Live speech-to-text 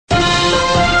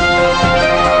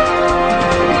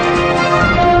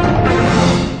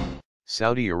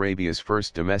Saudi Arabia's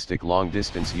first domestic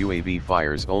long-distance UAV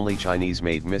fires only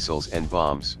Chinese-made missiles and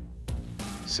bombs.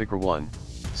 Saqr 1,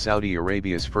 Saudi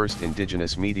Arabia's first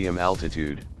indigenous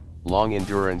medium-altitude,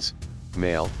 long-endurance,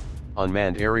 male,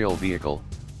 unmanned aerial vehicle,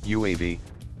 UAV,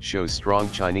 shows strong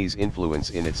Chinese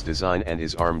influence in its design and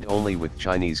is armed only with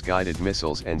Chinese-guided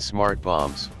missiles and smart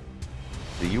bombs.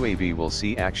 The UAV will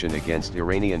see action against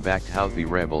Iranian-backed Houthi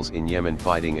rebels in Yemen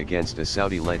fighting against a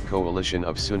Saudi-led coalition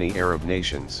of Sunni Arab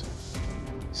nations.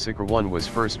 Saqr 1 was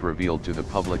first revealed to the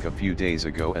public a few days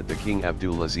ago at the King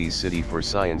Abdulaziz City for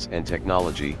Science and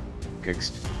Technology,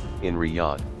 KACST, in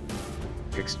Riyadh.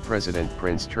 KACST President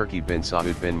Prince Turki bin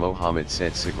Saud bin Mohammed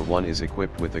said Saqr 1 is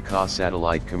equipped with a KA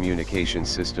satellite communication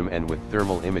system and with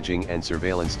thermal imaging and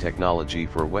surveillance technology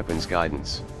for weapons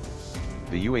guidance.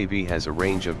 The UAV has a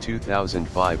range of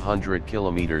 2,500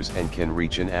 kilometers and can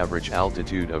reach an average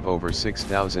altitude of over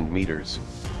 6,000 meters.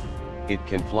 It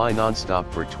can fly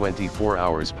non-stop for 24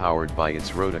 hours powered by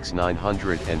its Rotax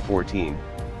 914,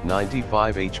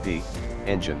 95 HP,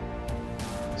 engine.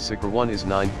 Saqr 1 is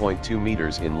 9.2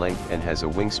 meters in length and has a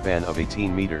wingspan of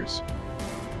 18 meters.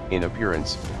 In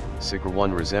appearance, Saqr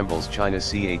 1 resembles China's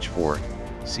CH-4,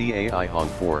 CAI Hong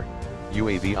 4,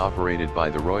 UAV operated by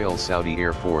the Royal Saudi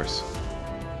Air Force.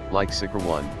 Like Saqr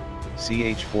 1,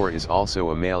 CH-4 is also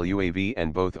a male UAV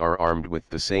and both are armed with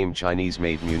the same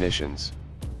Chinese-made munitions.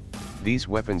 These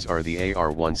weapons are the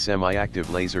AR-1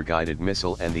 semi-active laser-guided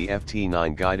missile and the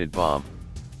FT-9 guided bomb.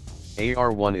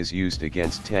 AR-1 is used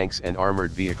against tanks and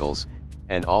armored vehicles,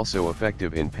 and also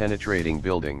effective in penetrating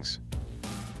buildings.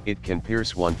 It can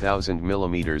pierce 1,000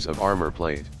 millimeters of armor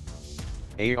plate.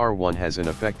 AR-1 has an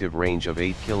effective range of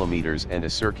 8 kilometers and a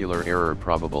circular error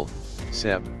probable,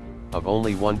 CEP, of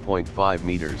only 1.5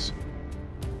 meters.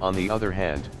 On the other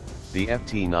hand, the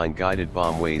FT-9 guided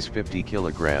bomb weighs 50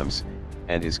 kilograms,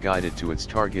 and is guided to its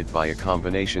target by a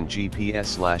combination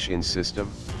GPS/IN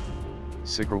system.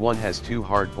 Saqr 1 has two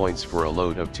hardpoints for a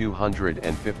load of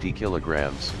 250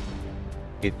 kilograms.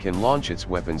 It can launch its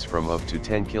weapons from up to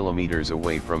 10 kilometers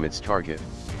away from its target.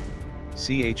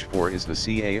 CH-4 is the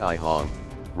CAI Hong,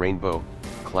 Rainbow,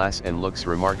 class and looks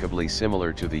remarkably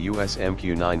similar to the US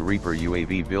MQ-9 Reaper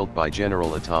UAV built by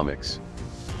General Atomics.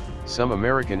 Some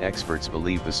American experts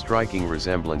believe the striking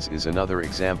resemblance is another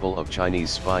example of Chinese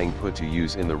spying put to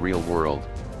use in the real world.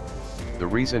 The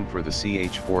reason for the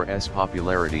CH-4's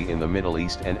popularity in the Middle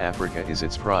East and Africa is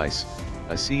its price.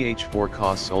 A CH-4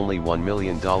 costs only $1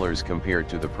 million compared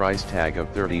to the price tag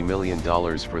of $30 million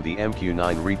for the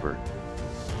MQ-9 Reaper.